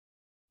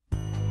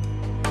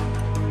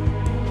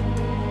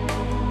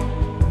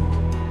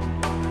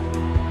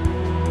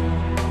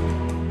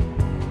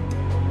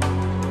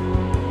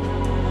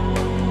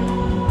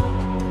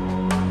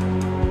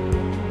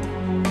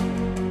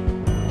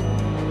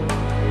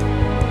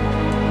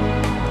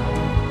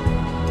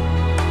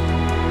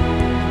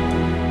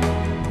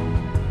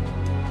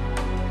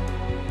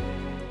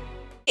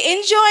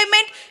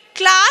Enjoyment,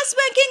 class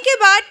bunking के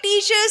बाद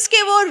teachers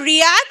के वो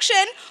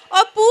रिएक्शन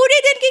और पूरे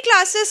दिन की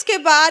क्लासेस के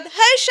बाद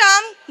हर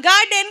शाम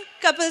गार्डन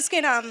कपल्स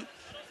के नाम।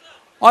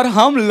 और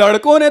हम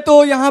लड़कों ने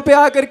तो यहाँ पे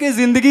आकर के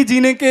जिंदगी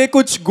जीने के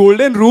कुछ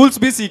गोल्डन रूल्स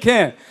भी सीखे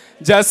हैं,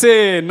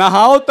 जैसे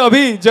नहाओ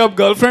तभी जब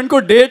गर्लफ्रेंड को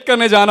डेट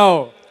करने जाना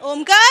हो।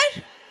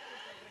 ओमकार,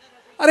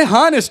 अरे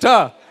हाँ निष्ठा,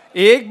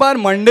 एक बार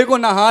मंडे को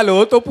नहा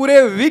लो तो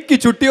पूरे वीक की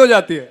छुट्टी हो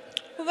जाती है।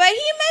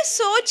 वही मैं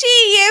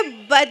सोची ये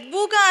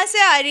बदबू कहाँ से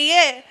आ रही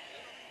है।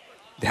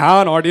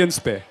 ध्यान ऑडियंस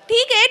पे।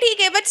 ठीक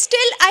है, but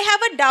still I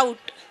have a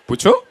doubt.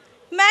 पूछो।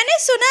 मैंने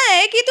सुना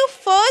है कि तू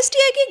फर्स्ट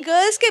ईयर की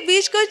गर्ल्स के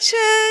बीच कुछ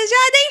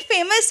ज़्यादा ही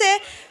फेमस है।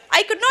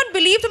 आई कुड नॉट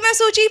बिलीव, तो मैं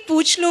सोची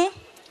पूछ लूँ।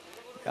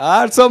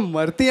 यार सब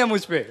मरती है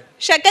मुझ पे।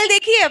 शक्ल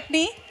देखी है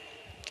अपनी।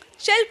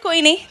 चल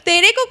कोई नहीं,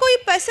 तेरे को कोई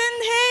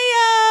पसंद है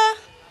या?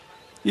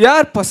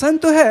 यार पसंद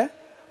तो है,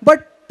 बट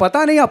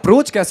पता नहीं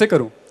अप्रोच कैसे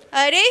करूं।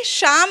 अरे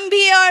शाम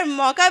भी है और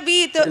मौका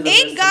भी, तो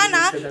एक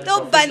गाना तो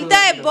बनता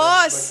है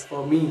बॉस।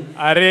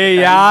 अरे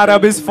यार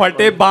अब इस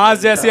फटे बांस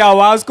जैसी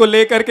आवाज को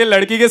लेकर के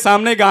लड़की के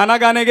सामने गाना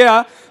गाने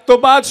गया तो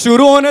बात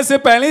शुरू होने से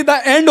पहले ही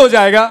द एंड हो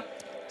जाएगा।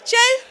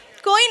 चल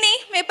कोई नहीं,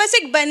 मेरे पास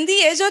एक बंदी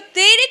है जो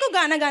तेरे को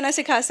गाना गाना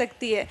सिखा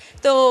सकती है,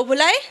 तो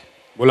बुलाए?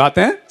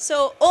 बुलाते हैं। So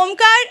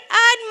Omkar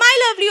and my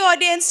lovely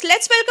audience,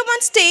 let's welcome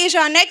on stage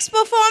our next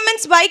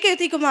performance by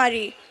Kirti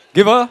Kumari.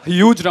 Give a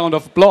huge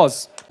round of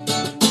applause.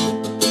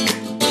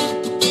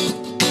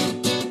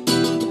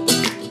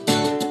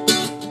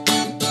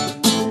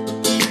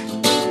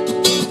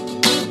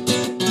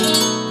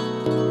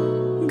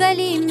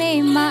 गली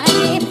में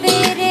मारे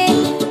फेरे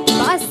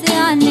पास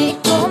आने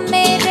को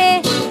मेरे,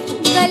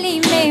 गली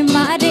में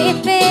मारे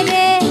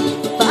फेरे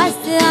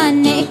पास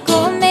आने को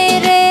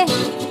मेरे,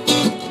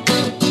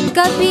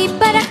 कभी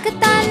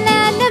परखता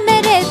नैन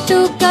मेरे तू,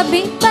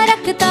 कभी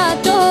परखता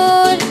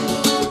तोर,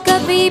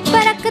 कभी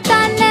परखता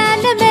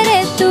नैन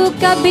मेरे तू,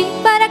 कभी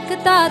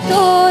परखता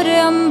तोर।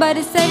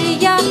 अंबर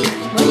सरिया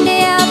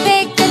मुंडिया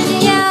वे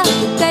कचिया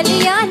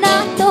कलिया ना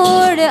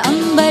तोड़,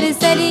 अंबर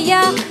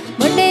सरिया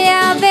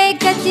मुंडिया वे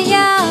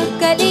कचिया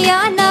कलिया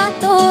ना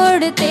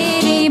तोड़।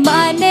 तेरी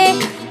माँ ने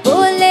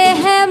बोले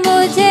है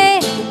मुझे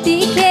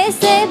तीखे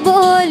से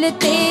बोल,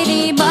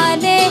 तेरी माँ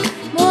ने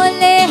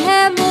बोले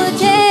है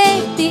मुझे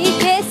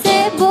तीखे से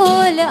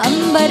बोल।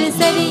 अंबर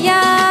सरिया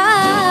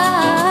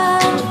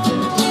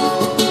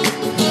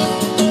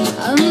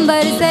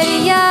अंबर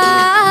सरिया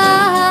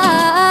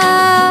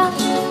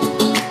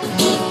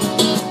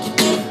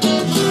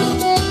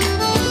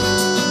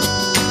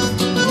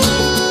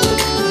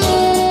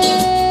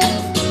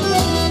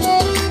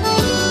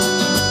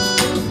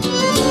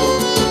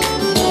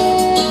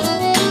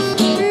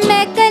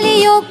मैं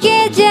कलियों के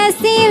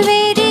जैसी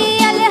मेरी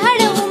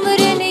अलहड़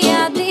उम्र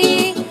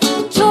नियादी,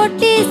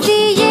 छोटी सी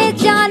ये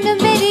जान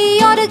मेरी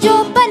और जो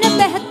बन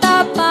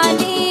बहता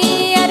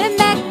पानी। अरे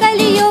मैं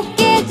कलियों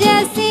के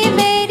जैसी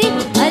मेरी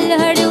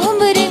अलहड़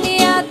उम्र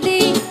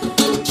नियादी,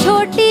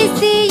 छोटी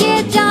सी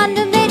ये जान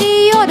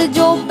मेरी और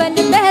जो बन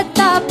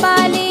बहता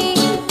पानी।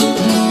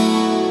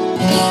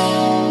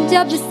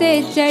 जब से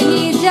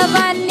चढ़ी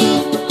जवानी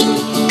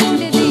ढूंढ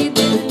दी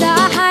दिल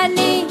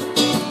दहानी,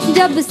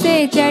 जब से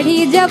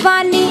चढ़ी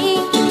जवानी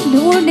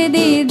ढूंढ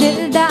दी दिल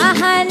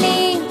दहानी।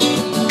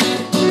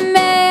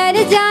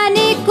 मैं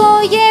जानी को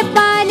ये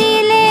पानी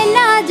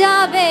लेना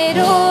जावे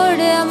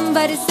रोड,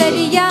 अंबर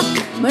सरिया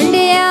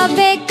मुंडिया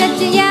वे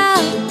कचिया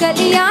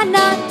कलिया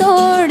ना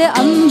तोड़,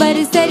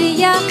 अंबर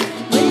सरिया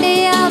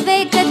मुंडिया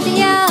वे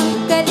कचिया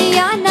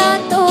कलिया ना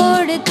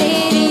तोड़।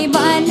 तेरी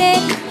माँ ने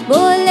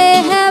बोले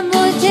है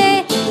मुझे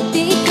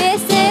तीखे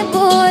से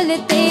बोल,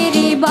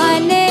 तेरी माँ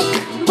ने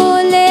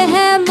बोले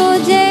है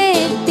मुझे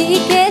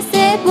तीखे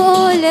से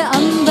बोल।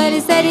 अंबर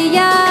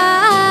सरिया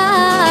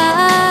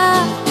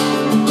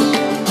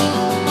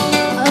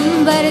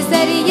अंबर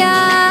सरिया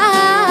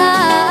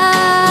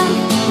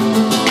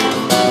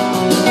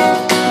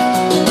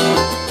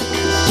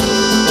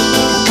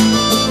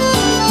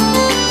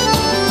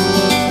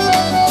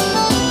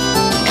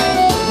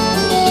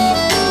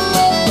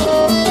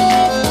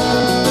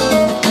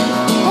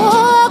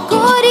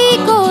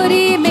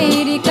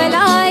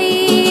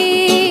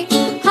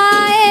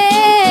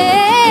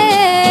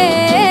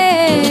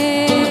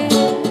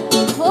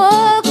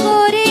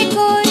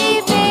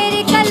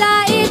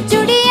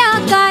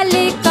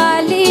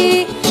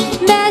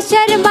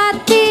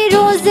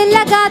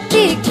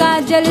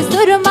काजल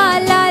सुरमा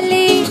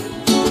लाली,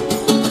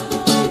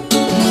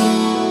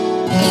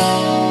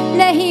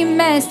 नहीं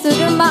मैं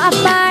सुरमा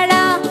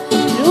पाड़ा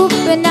रूप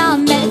ना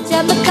मैं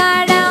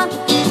चमकाड़ा,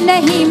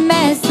 नहीं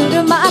मैं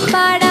सुरमा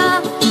पाड़ा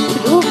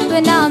रूप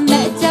ना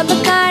मैं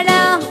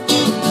चमकाड़ा।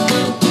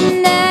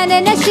 नैन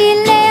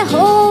नशीले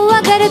हो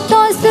अगर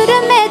तो सुर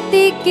में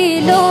तीखी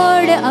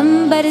लोड़,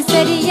 अंबर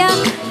सरिया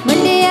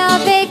मुंडिया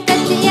वे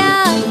कचिया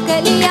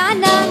कलिया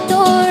ना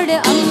तोड़,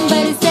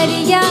 अंबर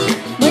सरिया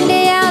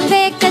मुंडिया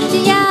वे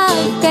कचिया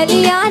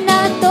कलिया ना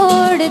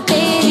तोड़।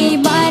 तेरी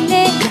माँ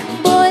ने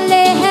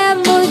बोले है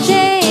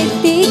मुझे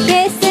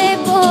तीखे से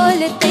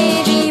बोल,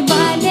 तेरी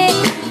माँ ने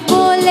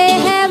बोले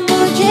है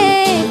मुझे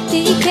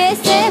तीखे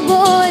से बोल।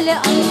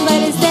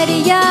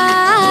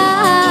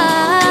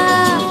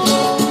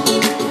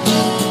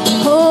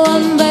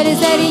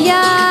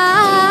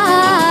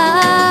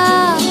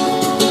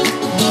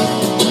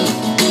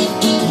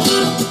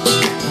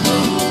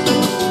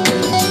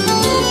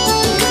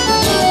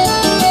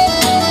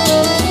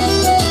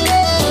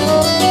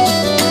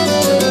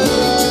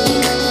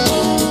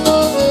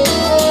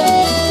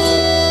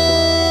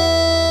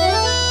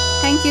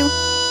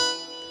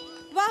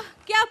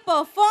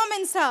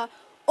 अच्छा,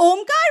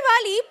 ओमकार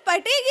वाली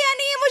पटेगी या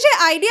नहीं मुझे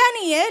आइडिया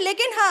नहीं है,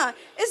 लेकिन हाँ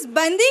इस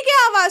बंदी की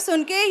आवाज़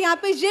सुन के यहाँ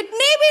पे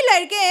जितने भी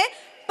लड़के हैं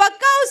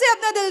पक्का उसे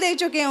अपना दिल दे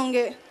चुके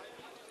होंगे।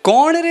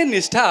 कौन रे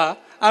निष्ठा,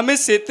 आमे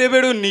सेते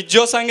बेडू निज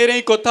सांगे रे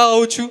कथा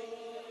होछु।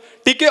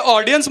 टिके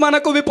ऑडियंस माना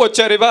को भी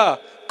पचारिबा,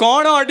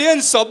 कौन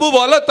ऑडियंस सब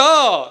बोल तो?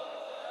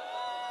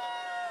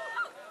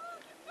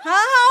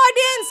 हाँ हाँ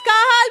ऑडियंस का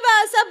हाल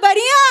बा, सब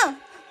बढ़िया?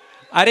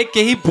 अरे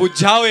कहीं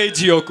बुझाओ ए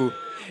जियो को,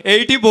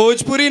 एटी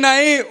भोजपुरी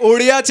नहीं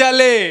उड़िया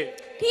चले।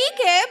 ठीक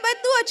है, बट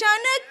तू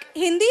अचानक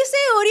हिंदी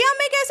से ओडिया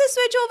में कैसे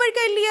स्विच ओवर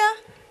कर लिया?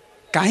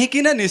 कहीं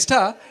कि ना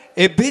निष्ठा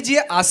एबे जी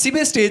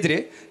आसीबे स्टेज रे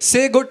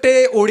से गोटे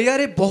ओडिया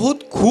रे बहुत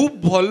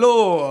खूब भलो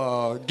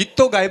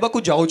गीत गाइबा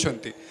को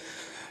जाउछंती,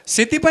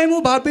 सेति पई मु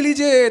भाबिली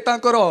जे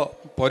तांकर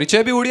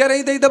परिचय भी ओडिया रे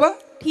ही देई देबा।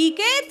 ठीक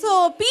है,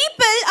 तो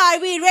people are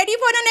we ready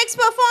for the next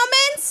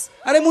performance?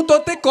 अरे मु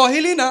तोते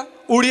कहिली ना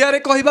ओडिया रे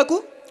कहिबा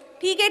को।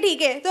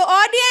 ठीक है, तो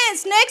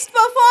ऑडियंस नेक्स्ट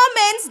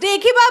परफॉर्मेंस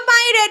देखिबा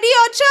पाई रेडी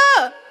अछ?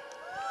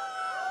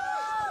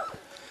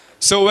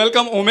 So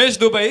welcome Umesh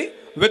Dubai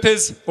with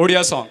his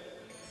Odia song.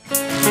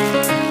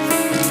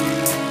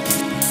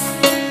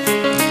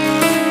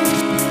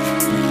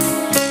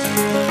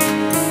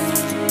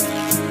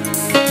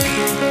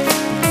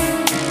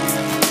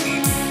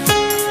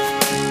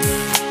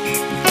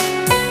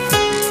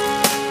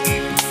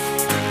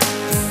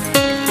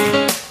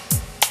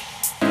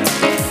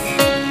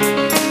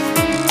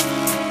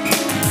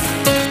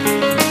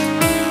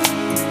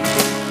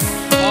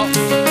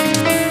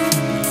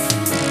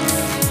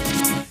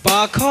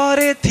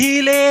 पाखरे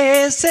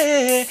थिले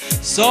से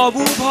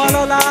सबु भल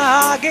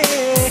लागे,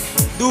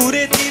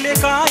 दूरे थिले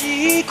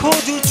काई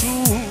खोजुछु।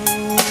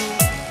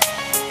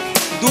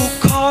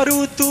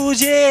 दुखरु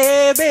तुझे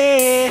बे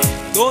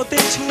दोते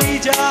छुई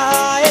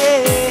जाए,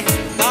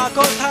 ता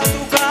कथा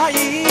तू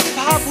काई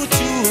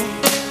भाबुछु।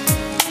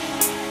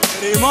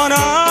 रे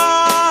मना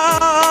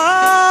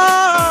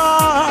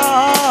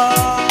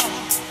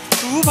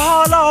तू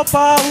भल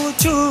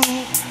पाउछु,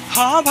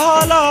 हाँ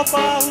भल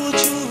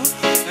पाउछु।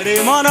 रे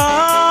मना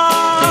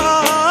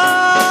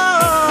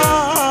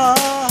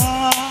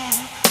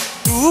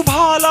तू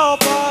भल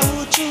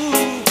पाउछु,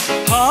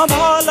 हाँ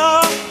भल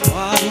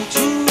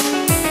पाउछु।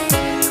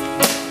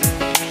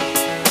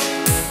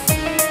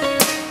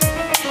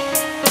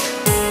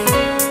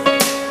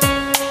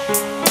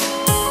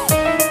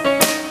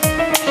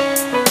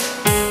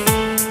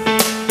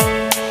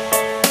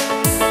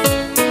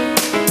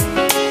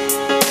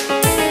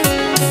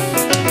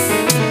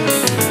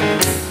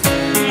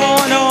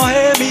 मन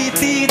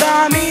हेमिति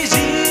दामी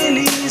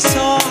जिनिस,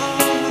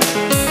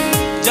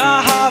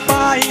 जहाँ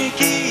पाई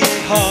कि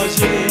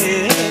हजे।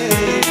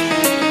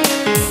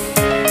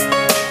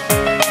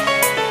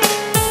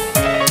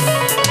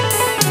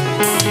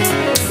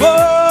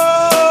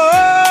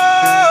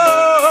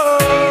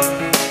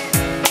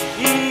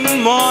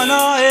 मन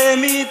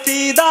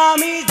हेमिति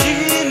दामी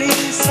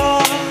जिनिस,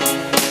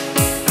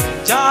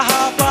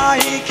 जहाँ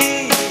पाई कि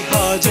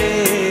हजे।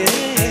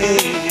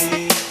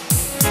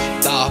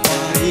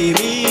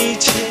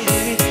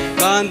 मिछे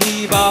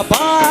कांदिबा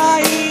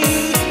पाई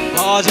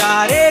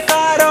हजारे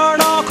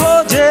कारण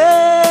खोजे।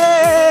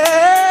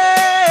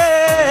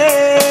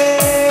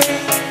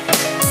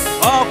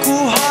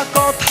 अकुहा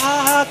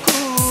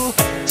कथाकू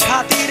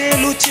छातीरे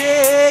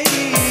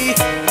लुचेई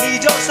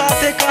निज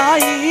साथे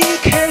काई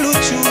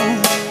खेलुछु।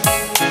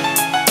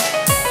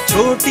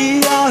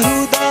 छोटिया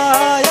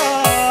हृदय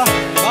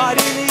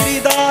भारी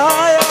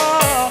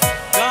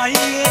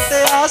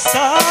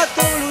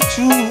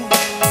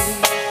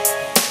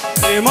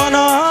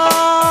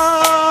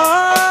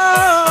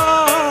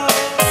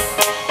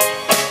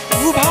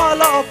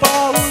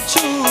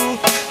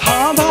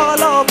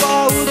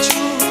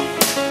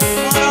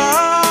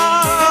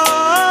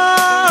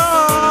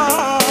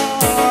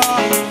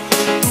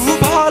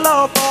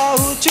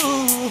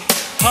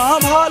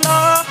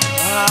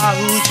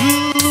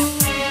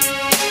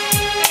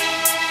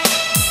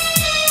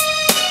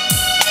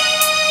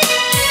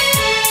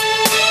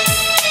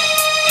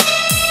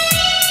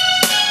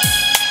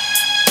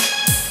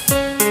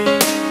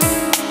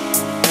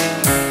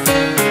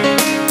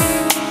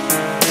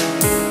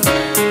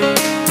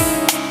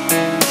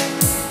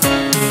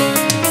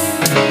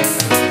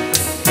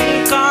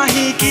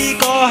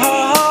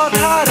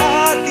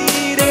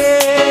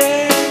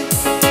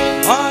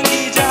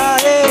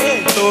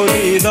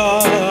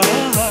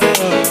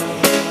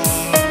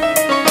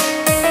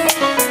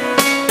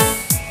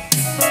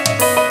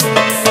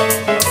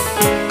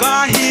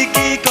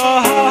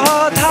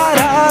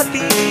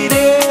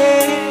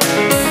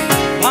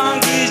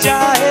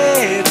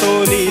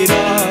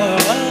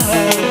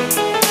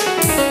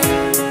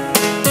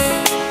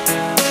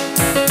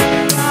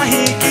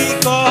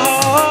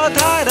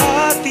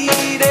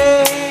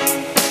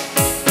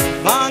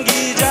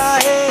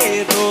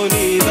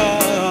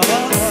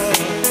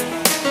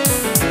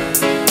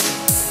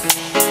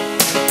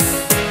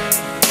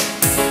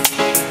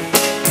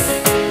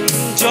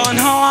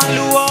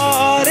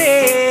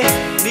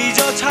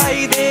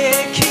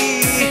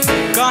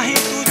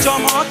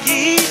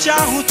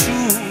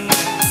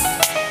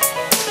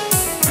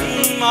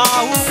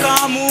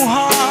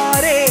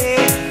मुहारे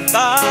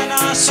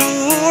ताना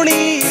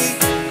शुणी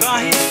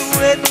कहीं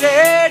तू एते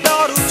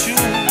डरुछु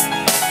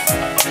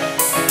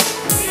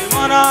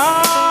मना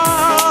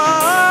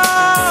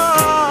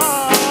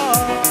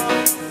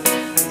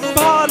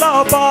भल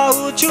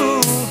पाउछु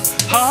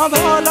हाँ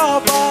भल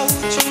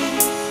पाउछु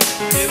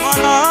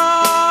मना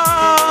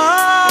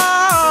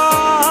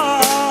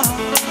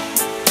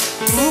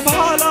तू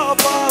भल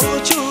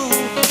पाउछु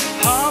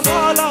हाँ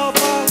भल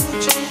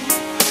पाउछु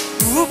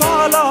तू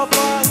भल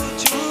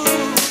पाउछु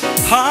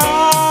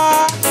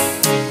हाँ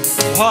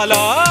भल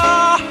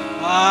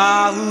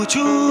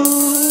पाउछु.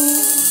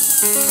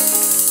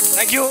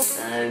 Thank you.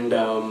 And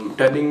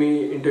turning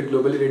me into a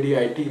globally ready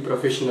IT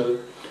professional.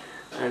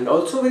 And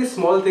also very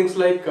small things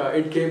like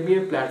it gave me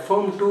a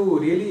platform to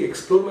really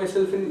explore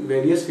myself in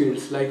various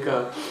fields like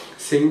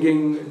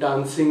singing,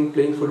 dancing,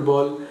 playing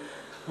football.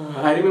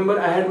 I remember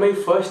I had my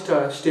first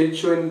stage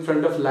show in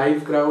front of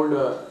live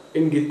crowd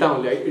in Gita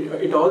only.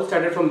 It all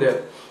started from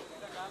there.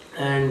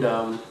 And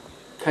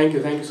thank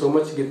you so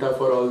much Gita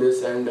for all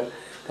this, and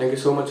thank you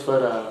so much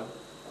for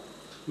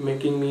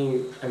making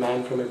me a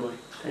man from a boy.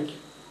 Thank you.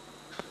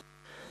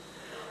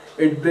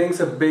 It brings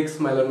a big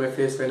smile on my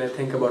face when I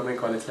think about my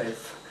college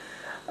life.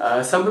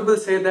 Some people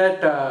say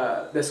that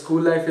the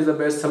school life is the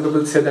best, some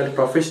people say that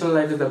professional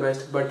life is the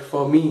best, but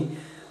for me,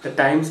 the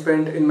time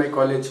spent in my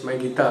college, my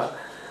Gita,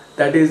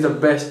 that is the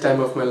best time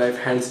of my life,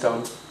 hands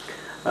down.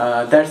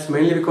 That's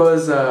mainly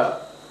because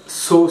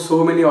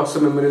so many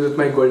awesome memories with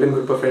my golden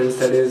group of friends,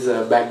 that is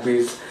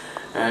Backbees,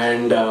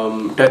 and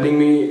turning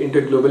me into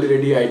a globally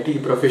ready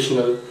IT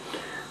professional.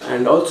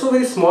 And also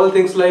very small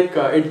things like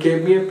it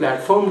gave me a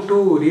platform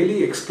to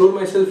really explore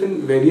myself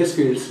in various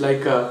fields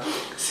like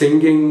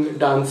singing,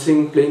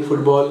 dancing, playing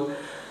football.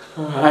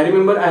 I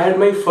remember I had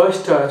my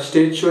first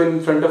stage show in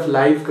front of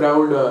live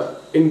crowd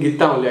in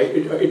Gita only.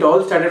 It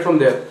all started from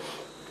there.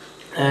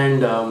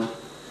 And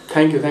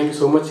thank you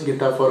so much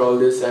Gita for all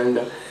this, and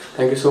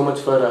thank you so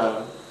much for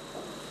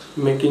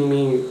making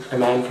me a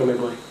man from a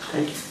boy.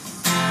 Thank you.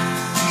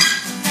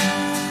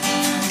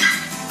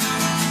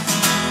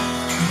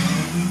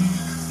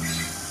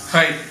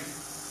 Hi,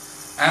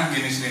 I am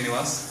Ginesh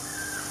Srinivas.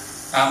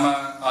 I am an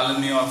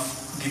alumni of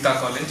Gita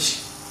College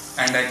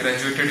and I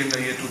graduated in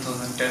the year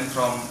 2010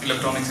 from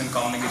Electronics and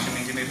Communication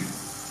Engineering.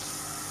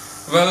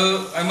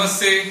 Well, I must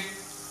say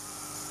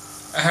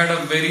I had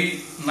a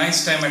very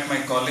nice time at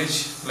my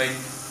college, like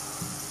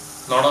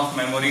lot of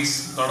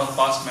memories, lot of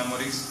past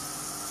memories.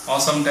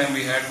 Awesome time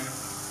we had.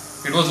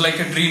 It was like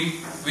a dream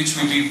which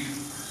we lived.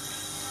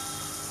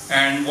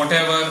 And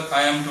whatever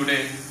I am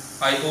today,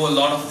 I owe a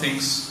lot of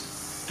things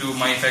to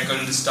my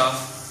faculty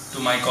staff, to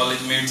my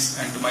college mates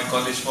and to my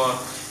college for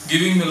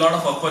giving me a lot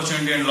of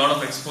opportunity and a lot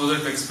of exposure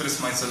to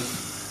express myself.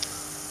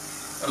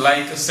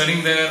 Like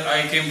studying there,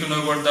 I came to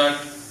know about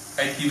that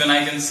even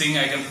I can sing,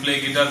 I can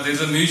play guitar, there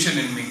is a musician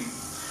in me.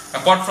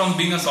 Apart from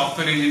being a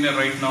software engineer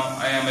right now,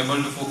 I am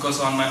able to focus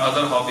on my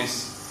other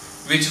hobbies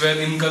which were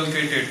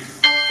inculcated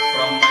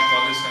from my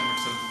college time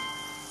itself.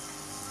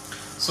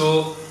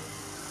 So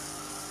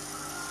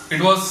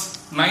it was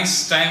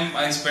nice time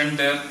I spent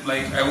there.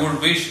 Like I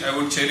would wish, I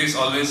would cherish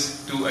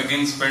always to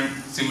again spend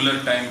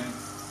similar time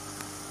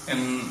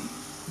in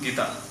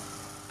Gita.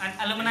 An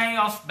alumni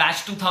of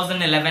batch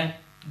 2011,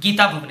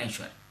 Gita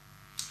Bhubaneswar.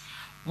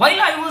 While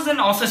I was in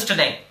office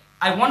today,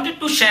 I wanted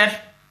to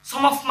share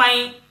some of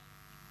my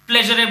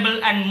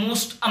pleasurable and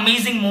most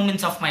amazing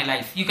moments of my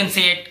life. You can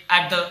say it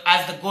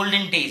as the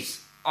golden days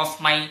of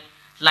my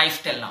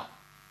life till now.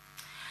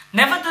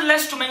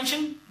 Nevertheless, to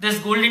mention, these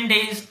golden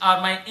days are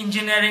my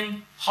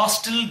engineering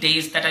hostel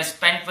days that I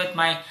spent with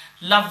my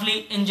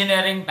lovely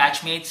engineering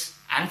batchmates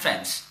and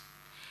friends.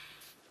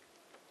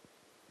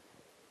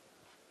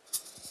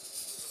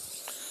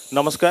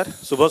 Namaskar,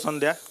 Subho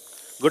Sandhya,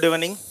 good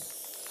evening,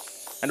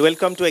 and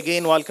welcome to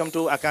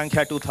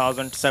Akanksha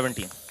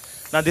 2017.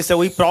 Now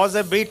we pause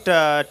a bit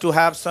to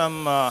have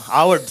some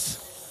awards.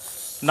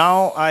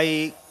 Now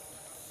I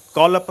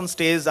call up on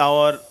stage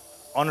our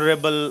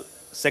Honorable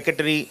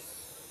Secretary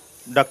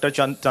Dr.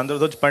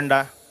 Chandradhoj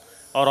Panda,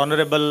 our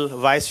Honorable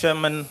Vice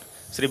Chairman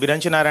Sri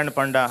Biranchi Narayan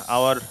Panda,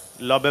 our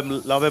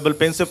lovable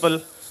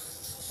Principal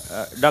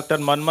Dr.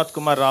 Manmat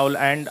Kumar Raul,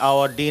 and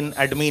our Dean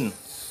Admin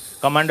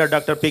Commander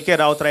Dr. P.K.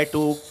 Rautrai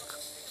to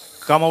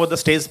come over the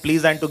stage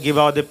please and to give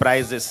out the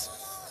prizes.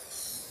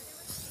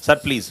 Sir,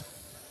 please.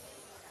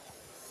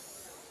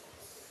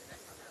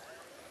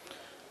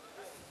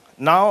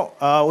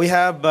 Now we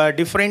have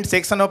different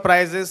section of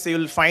prizes. You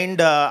will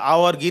find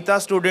our Gita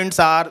students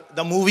are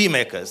the movie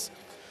makers.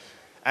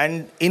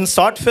 And in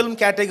short film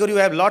category, we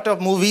have a lot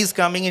of movies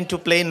coming into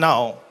play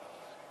now.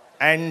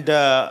 And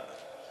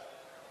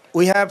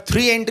we have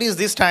 3 entries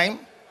this time,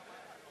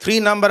 3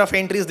 number of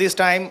entries this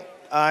time.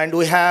 And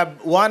we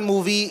have one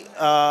movie,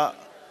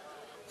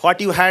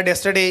 what you had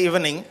yesterday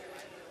evening,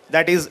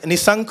 that is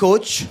Nissan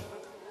Coach.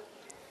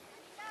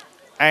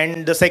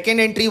 And the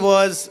second entry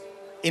was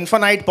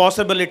Infinite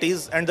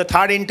Possibilities, and the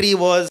third entry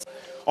was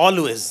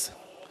Always.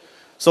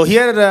 So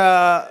here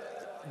the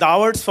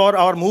awards for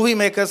our movie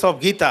makers of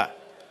Gita.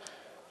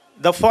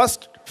 The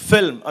first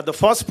film, or the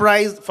first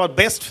prize for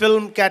best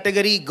film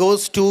category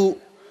goes to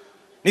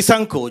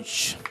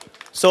Nisankoj.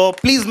 So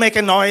please make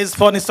a noise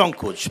for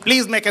Nisankoj.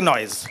 Please make a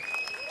noise.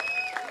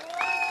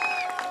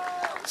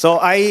 So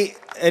I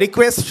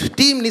request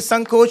Team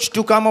Nisankoj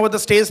to come over the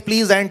stage,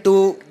 please, and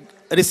to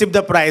receive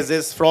the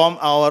prizes from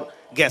our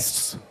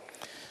guests.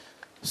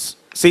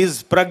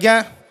 She's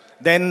Pragya,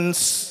 then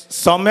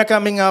Soumya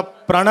coming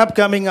up, Pranab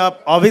coming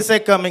up,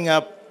 Abhishek coming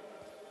up,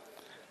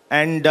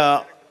 and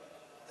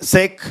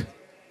Sheikh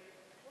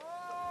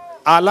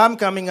Alam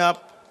coming up.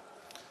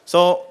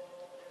 So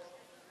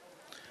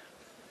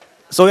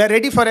we are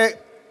ready for a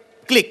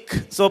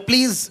click. So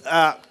please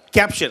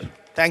capture.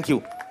 Thank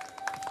you.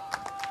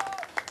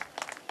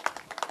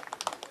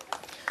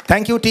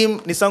 Thank you,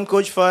 Team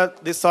Nisankoj, for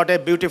this sort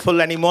of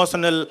beautiful and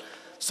emotional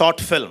short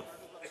film.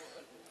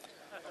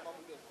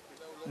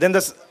 Then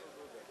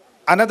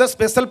another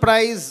special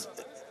prize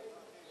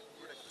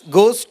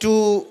goes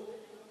to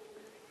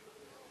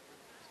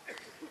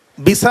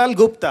Bisal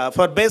Gupta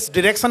for best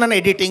direction and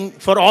editing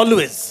for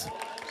Always.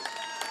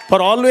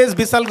 For Always,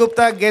 Bisal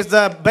Gupta gets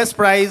the best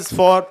prize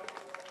for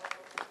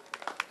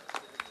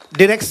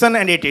direction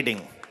and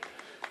editing.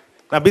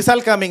 Now,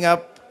 Bisal coming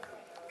up.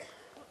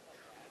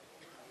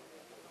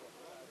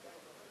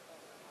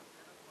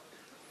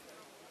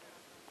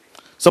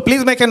 So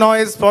please make a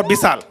noise for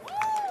Bisal.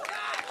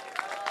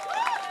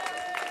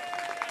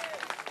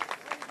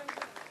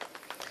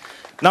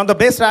 Now the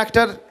best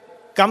actor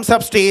comes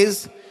up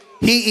stage.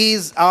 He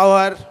is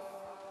our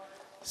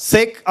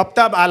Sheikh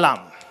Aftab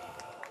Alam.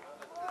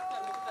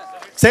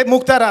 Sheikh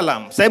Mukhtar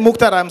Alam. Sheikh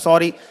Mukhtar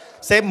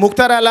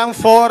Alam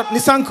for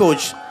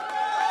Nisankoj.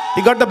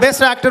 He got the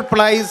best actor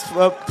prize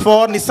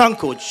for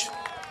Nisankoj.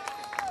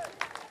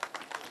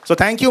 So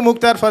thank you,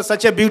 Mukhtar, for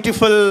such a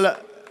beautiful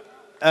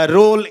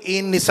role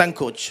in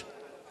Nisankoj.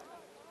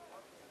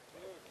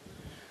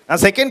 And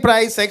second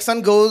prize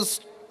section goes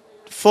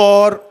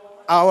for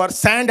our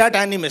sand art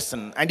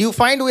animation. And you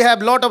find we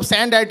have a lot of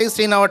sand artists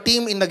in our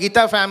team in the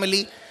Gita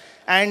family.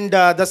 And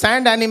the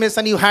sand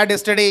animation you had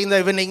yesterday in the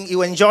evening,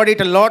 you enjoyed it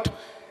a lot.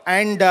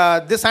 And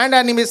the sand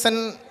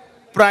animation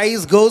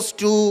prize goes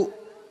to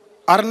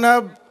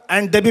Arnab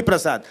and Debi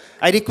Prasad.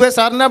 I request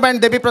Arnab and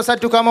Debi Prasad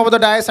to come over the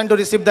dais and to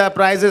receive the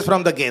prizes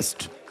from the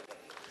guest.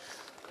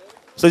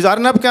 So is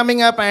Arnab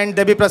coming up and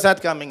Debi Prasad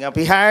coming up.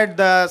 He had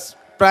the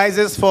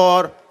prizes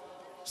for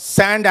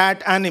sand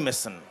art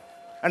animation.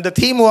 And the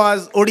theme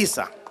was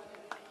Odisha.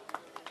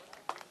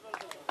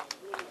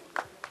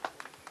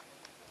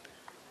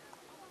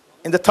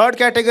 In the third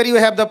category, we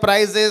have the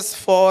prizes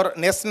for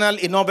National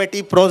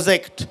Innovative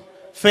Project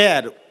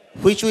Fair,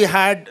 which we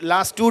had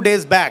last 2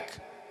 days back.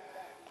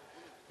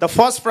 The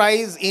first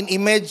prize in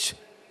image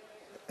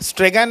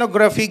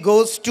steganography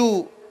goes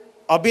to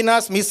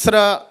Abhinash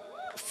Mishra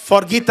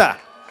for Gita.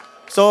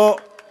 So,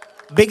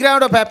 big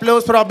round of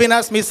applause for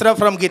Abhinash Mishra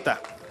from Gita.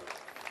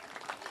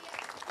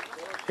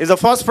 It's the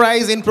first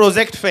prize in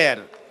project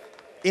fair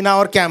in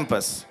our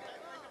campus.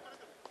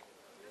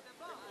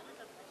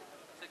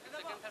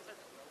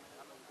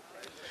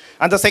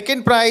 And the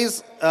second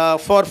prize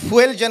for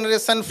fuel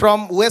generation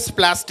from waste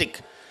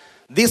plastic.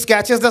 This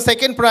catches the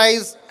second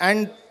prize,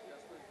 and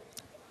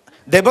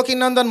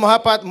Debakinandan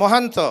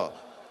Mohanto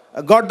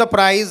got the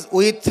prize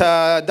with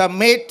the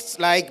mates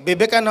like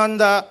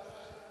Vivekananda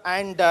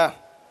and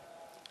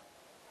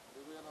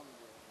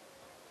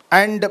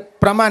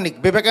Pramanik.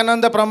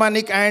 Vivekananda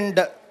Pramanik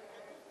and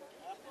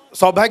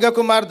Saubhagya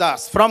Kumar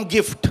Das from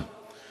GIFT.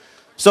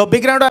 So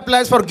big round of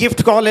applause for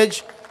GIFT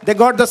College. They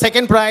got the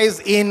second prize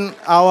in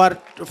our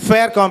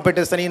fair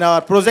competition, in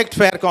our project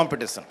fair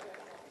competition.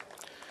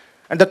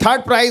 And the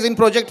third prize in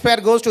project fair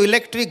goes to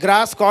electric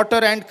grass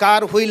cutter and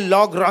car wheel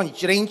log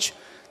wrench.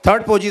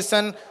 Third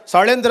position,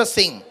 Saulendra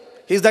Singh.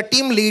 He's the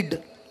team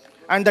lead.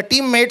 And the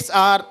teammates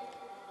are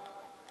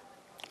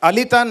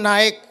Alita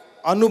Naik,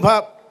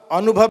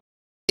 Anubhav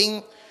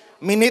Singh,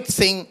 Minit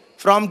Singh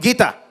from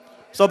Gita.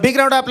 So big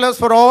round of applause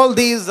for all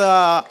these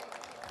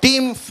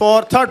team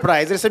for third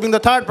prize, receiving the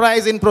third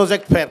prize in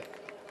project fair.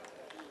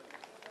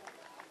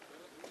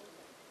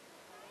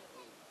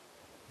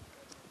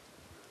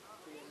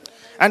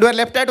 And we're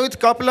left out with a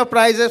couple of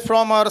prizes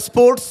from our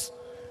sports.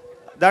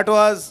 That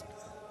was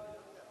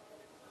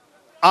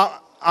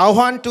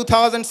Ahwan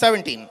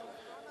 2017.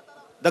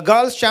 The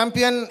girls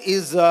champion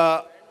is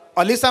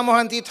Alisa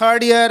Mohanty,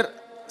 third year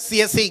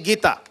CSE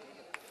Gita.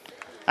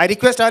 I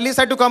request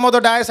Alisa to come on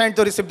the dais and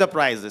to receive the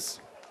prizes.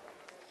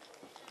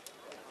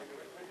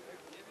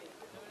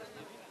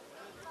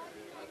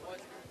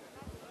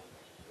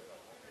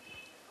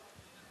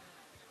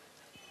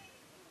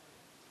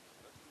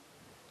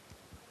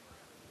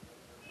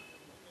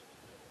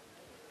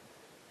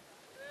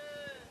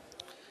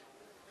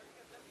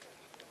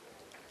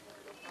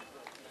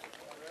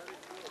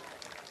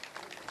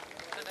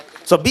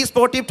 So be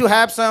sportive to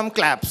have some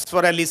claps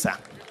for Alisa.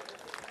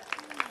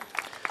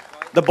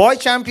 The boy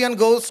champion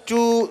goes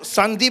to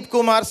Sandeep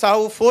Kumar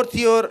Sahu, fourth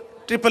year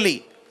Triple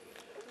E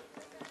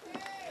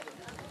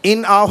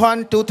in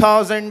Ahwan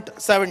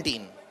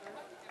 2017.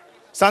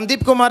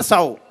 Sandeep Kumar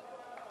Sahu.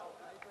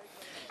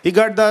 He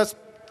got the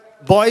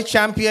boys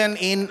champion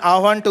in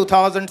Ahwan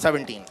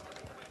 2017.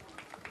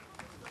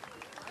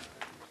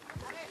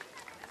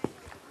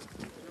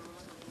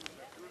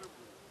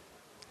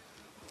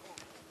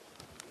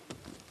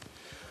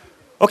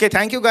 Okay,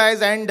 thank you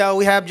guys, and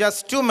we have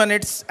just 2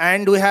 minutes,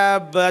 and we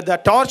have the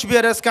torch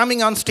bearers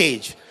coming on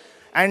stage.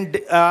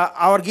 And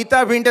our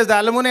Geeta Vintage, the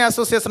Alumni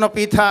Association of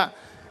Pitha,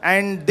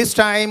 and this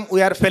time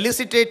we are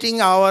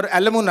felicitating our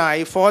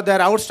alumni for their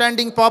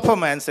outstanding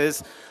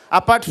performances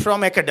apart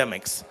from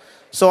academics.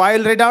 So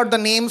I'll read out the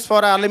names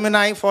for our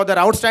alumni for their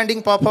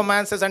outstanding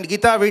performances, and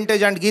Geeta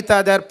Vintage and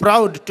Geeta, they're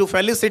proud to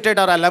felicitate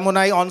our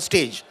alumni on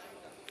stage.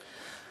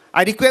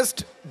 I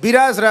request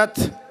Biraz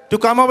Rath to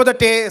come over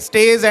the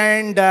stage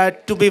and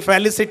to be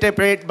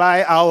felicitated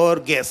by our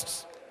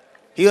guests.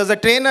 He was a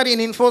trainer in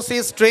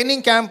Infosys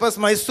Training Campus,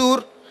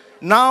 Mysore.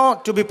 Now,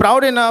 to be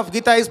proud enough,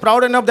 Geeta is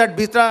proud enough that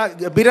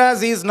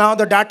Biraz is now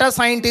the data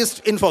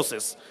scientist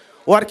Infosys,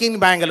 working in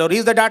Bangalore.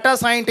 He's the data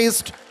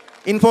scientist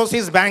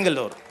Infosys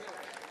Bangalore.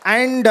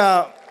 And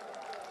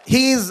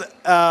he's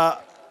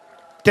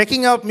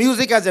taking up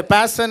music as a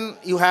passion.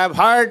 You have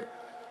heard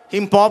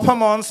him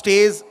perform on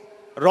stage,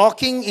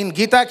 rocking in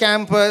Geeta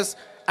campus,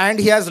 and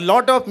he has a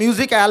lot of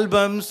music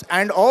albums,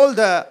 and all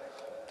the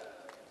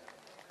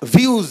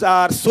views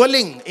are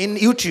swelling in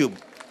YouTube.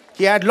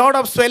 He had a lot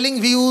of swelling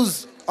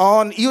views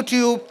on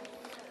YouTube,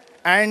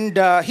 and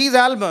his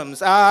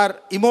albums are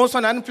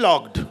Emotion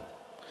Unplugged,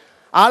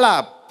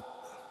 Alap,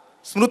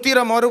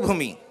 Smrutira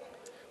Marubhumi,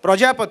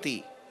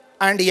 Prajapati,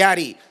 and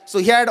Yari. So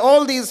he had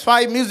all these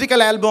 5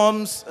 musical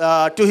albums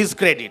to his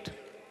credit.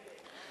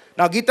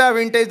 Now Geeta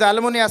Vintage, the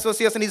Alumni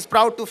Association, is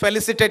proud to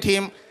felicitate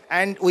him,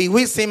 and we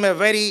wish him a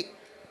very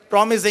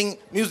promising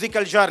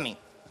musical journey.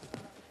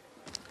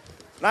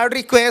 Now I would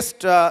request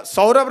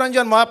Saurabh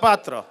Ranjan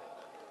Mahapatra.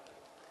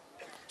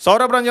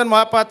 Saurabh Ranjan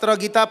Mahapatra,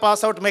 Geeta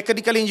pass out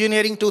Mechanical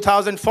Engineering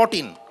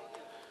 2014.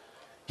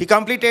 He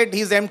completed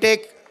his MTech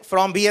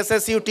from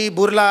BSSUT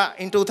Burla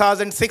in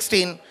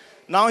 2016.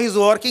 Now he's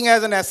working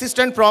as an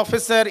assistant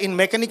professor in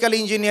Mechanical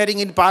Engineering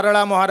in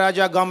Parala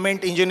Maharaja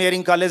Government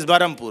Engineering College,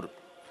 Barampur.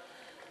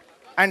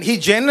 And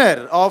his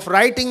genre of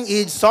writing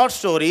is short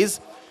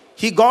stories.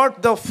 He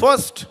got the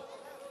first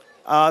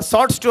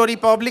short story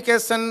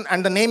publication,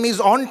 and the name is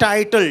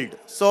Untitled.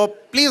 So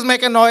please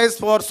make a noise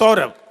for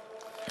Saurabh.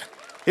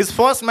 His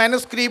first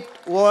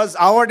manuscript was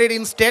awarded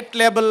in state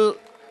level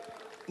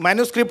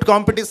manuscript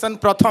competition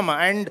Prathama,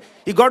 and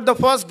he got the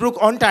first book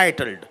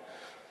Untitled.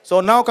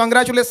 So now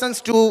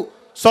congratulations to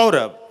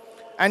Saurabh.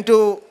 And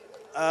to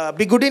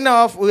be good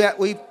enough, we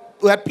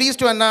are pleased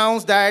to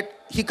announce that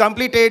he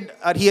completed,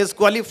 he has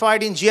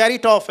qualified in GRE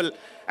TOEFL,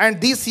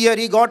 and this year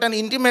he got an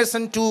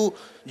intimation to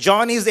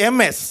join his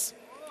MS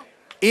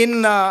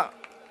in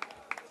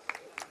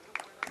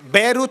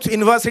Bayreuth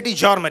University,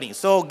 Germany.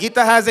 So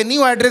Geeta has a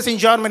new address in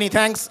Germany.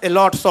 Thanks a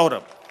lot,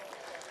 Saurabh.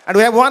 And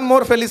we have one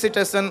more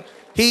felicitation.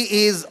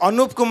 He is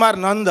Anup Kumar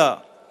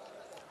Nanda.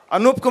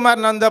 Anup Kumar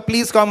Nanda,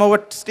 please come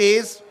over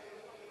stage.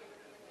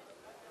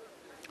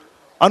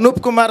 Anup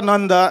Kumar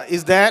Nanda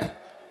is there.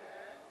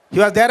 He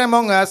was there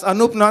among us.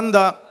 Anup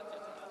Nanda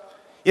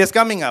is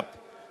coming up.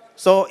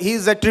 So he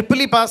is a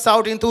triple E pass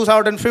out in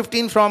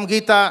 2015 from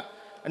Geeta.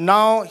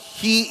 Now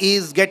he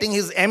is getting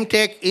his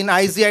MTech in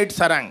IGI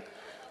Sarang.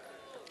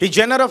 His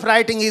genre of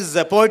writing is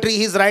poetry.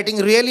 He is writing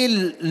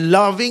really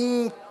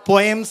loving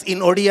poems in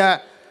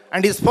Odia.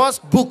 And his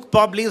first book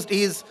published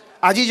is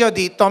Aji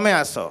Jodi Tome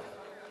Aso.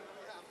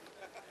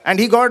 And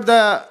he got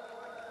the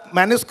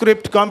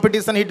manuscript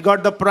competition. He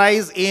got the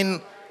prize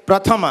in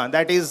Prathama,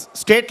 that is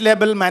state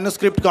level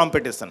manuscript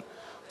competition.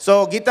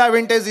 So Geeta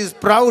Vintage is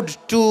proud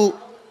to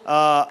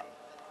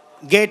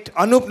get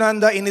Anup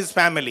Nanda in his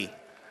family.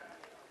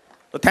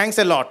 So thanks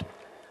a lot.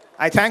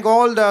 I thank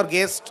all the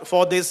guests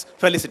for this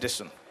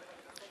felicitation.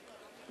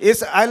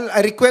 Yes,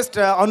 I request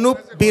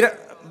Anup,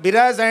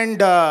 Biraz and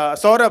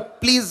Saurabh,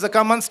 please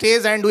come on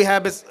stage, and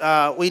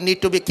we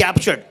need to be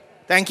captured.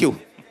 Thank you.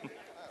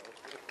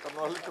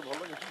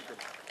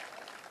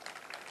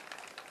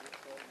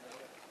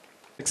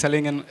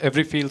 Excelling in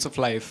every fields of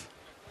life.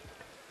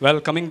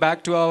 Well, coming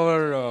back to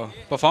our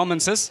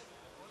performances.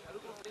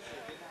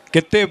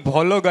 Kete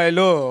bholo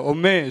gailo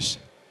Umesh,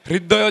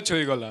 hridayo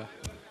choigala.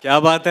 क्या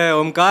बात है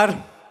ओमकार,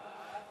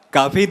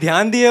 काफ़ी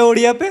ध्यान दिए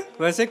उड़िया पे।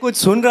 वैसे कुछ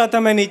सुन रहा था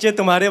मैं नीचे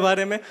तुम्हारे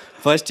बारे में,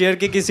 फर्स्ट ईयर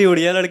की किसी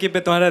उड़िया लड़की पे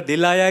तुम्हारा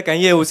दिल आया है,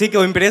 कहीं ये उसी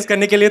को इम्प्रेस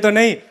करने के लिए तो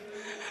नहीं?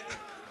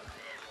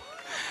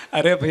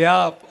 अरे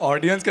भैया,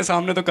 ऑडियंस के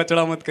सामने तो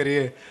कचड़ा मत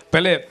करिए,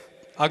 पहले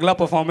अगला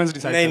परफॉर्मेंस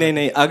डिसाइड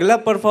नहीं, अगला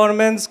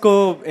परफॉर्मेंस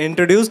को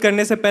इंट्रोड्यूस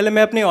करने से पहले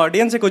मैं अपनी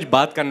ऑडियंस से कुछ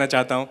बात करना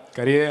चाहता हूँ।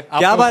 करिए।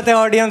 क्या बात है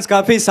ऑडियंस,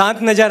 काफ़ी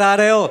शांत नज़र आ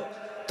रहे हो,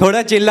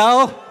 थोड़ा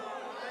चिल्लाओ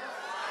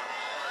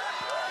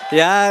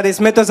यार।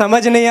 इसमें तो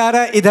समझ नहीं आ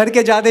रहा इधर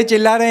के ज़्यादा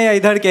चिल्ला रहे हैं या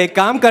इधर के। एक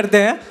काम करते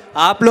हैं,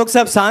 आप लोग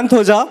सब शांत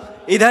हो जाओ,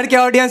 इधर के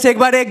ऑडियंस एक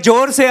बार एक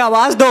जोर से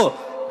आवाज़ दो।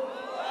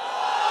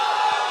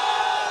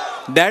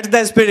 That's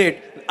the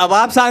spirit. अब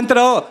आप शांत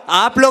रहो,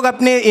 आप लोग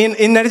अपनी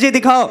एनर्जी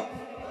दिखाओ।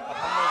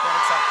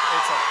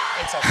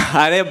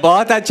 अरे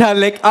बहुत अच्छा।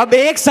 लेकिन अब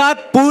एक साथ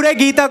पूरे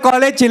गीता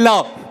कॉलेज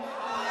चिल्लाओ।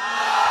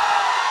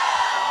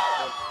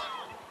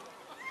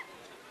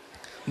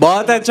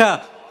 बहुत अच्छा।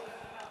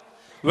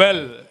 वेल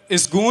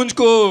इस गूंज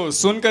को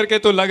सुन करके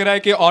तो लग रहा है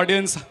कि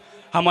ऑडियंस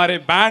हमारे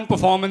बैंड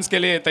परफॉर्मेंस के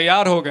लिए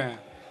तैयार हो गए हैं।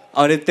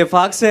 और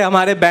इत्तेफाक से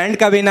हमारे बैंड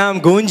का भी नाम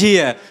गूंज ही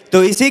है,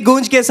 तो इसी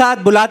गूंज के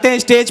साथ बुलाते हैं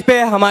स्टेज पे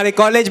हमारे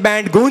कॉलेज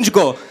बैंड गूंज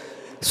को।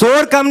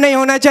 शोर कम नहीं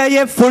होना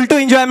चाहिए, फुल टू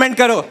एंजॉयमेंट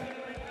करो।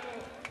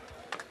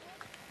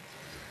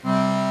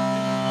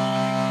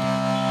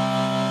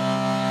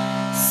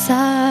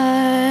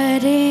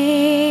 सारे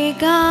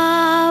गा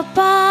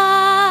पा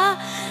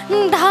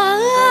धा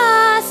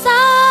सा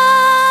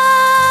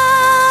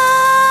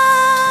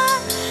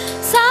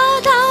सा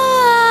धा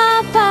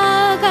पा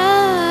गा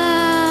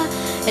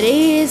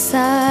रे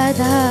सा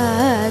धा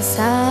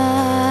सा।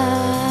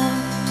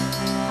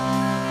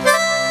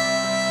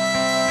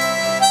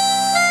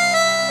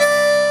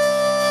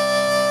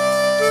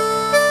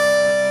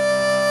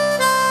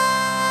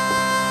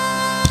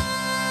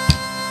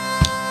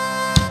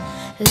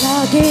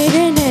 लागे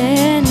रे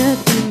नैन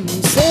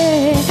तुमसे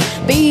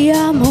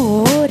पिया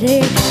मोरे,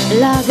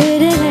 लागे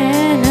रे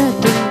नैन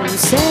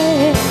तुमसे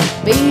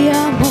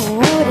पिया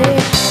मोरे,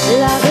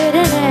 लागे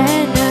रे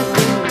नैन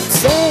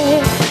तुमसे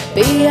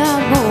पिया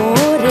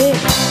मोरे,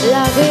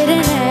 लागे रे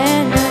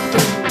नैन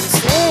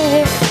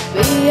तुमसे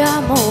पिया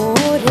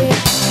मोरे।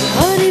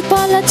 हरी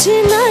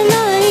पालची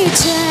नाई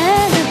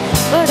चैन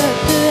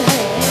पड़त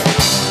है,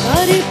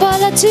 हरी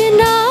पालची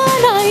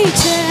नाई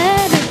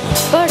चैन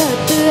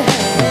पड़त है,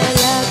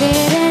 लागे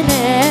रे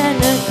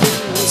नैन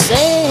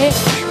तुमसे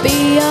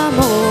पिया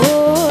मोरे।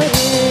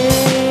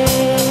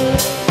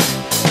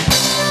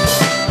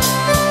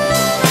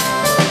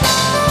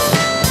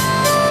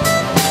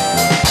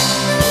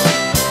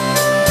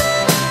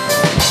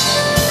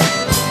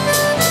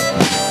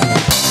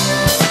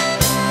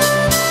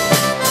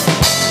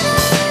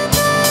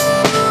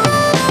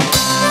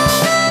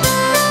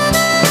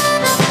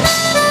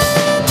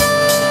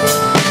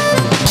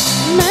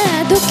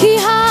 मैं दुखी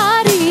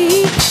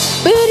हारी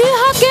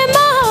बिरह के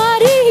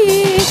मारी,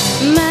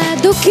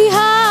 मैं दुखी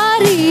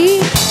हारी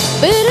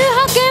बिरह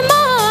के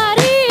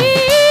मारी,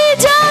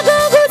 जाग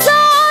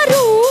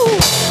गुजारू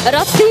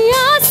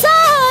रतियां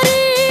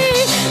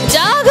सारी,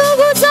 जाग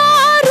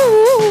गुजारू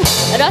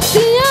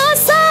रतियां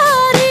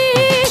सारी,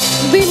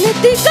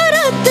 बिनती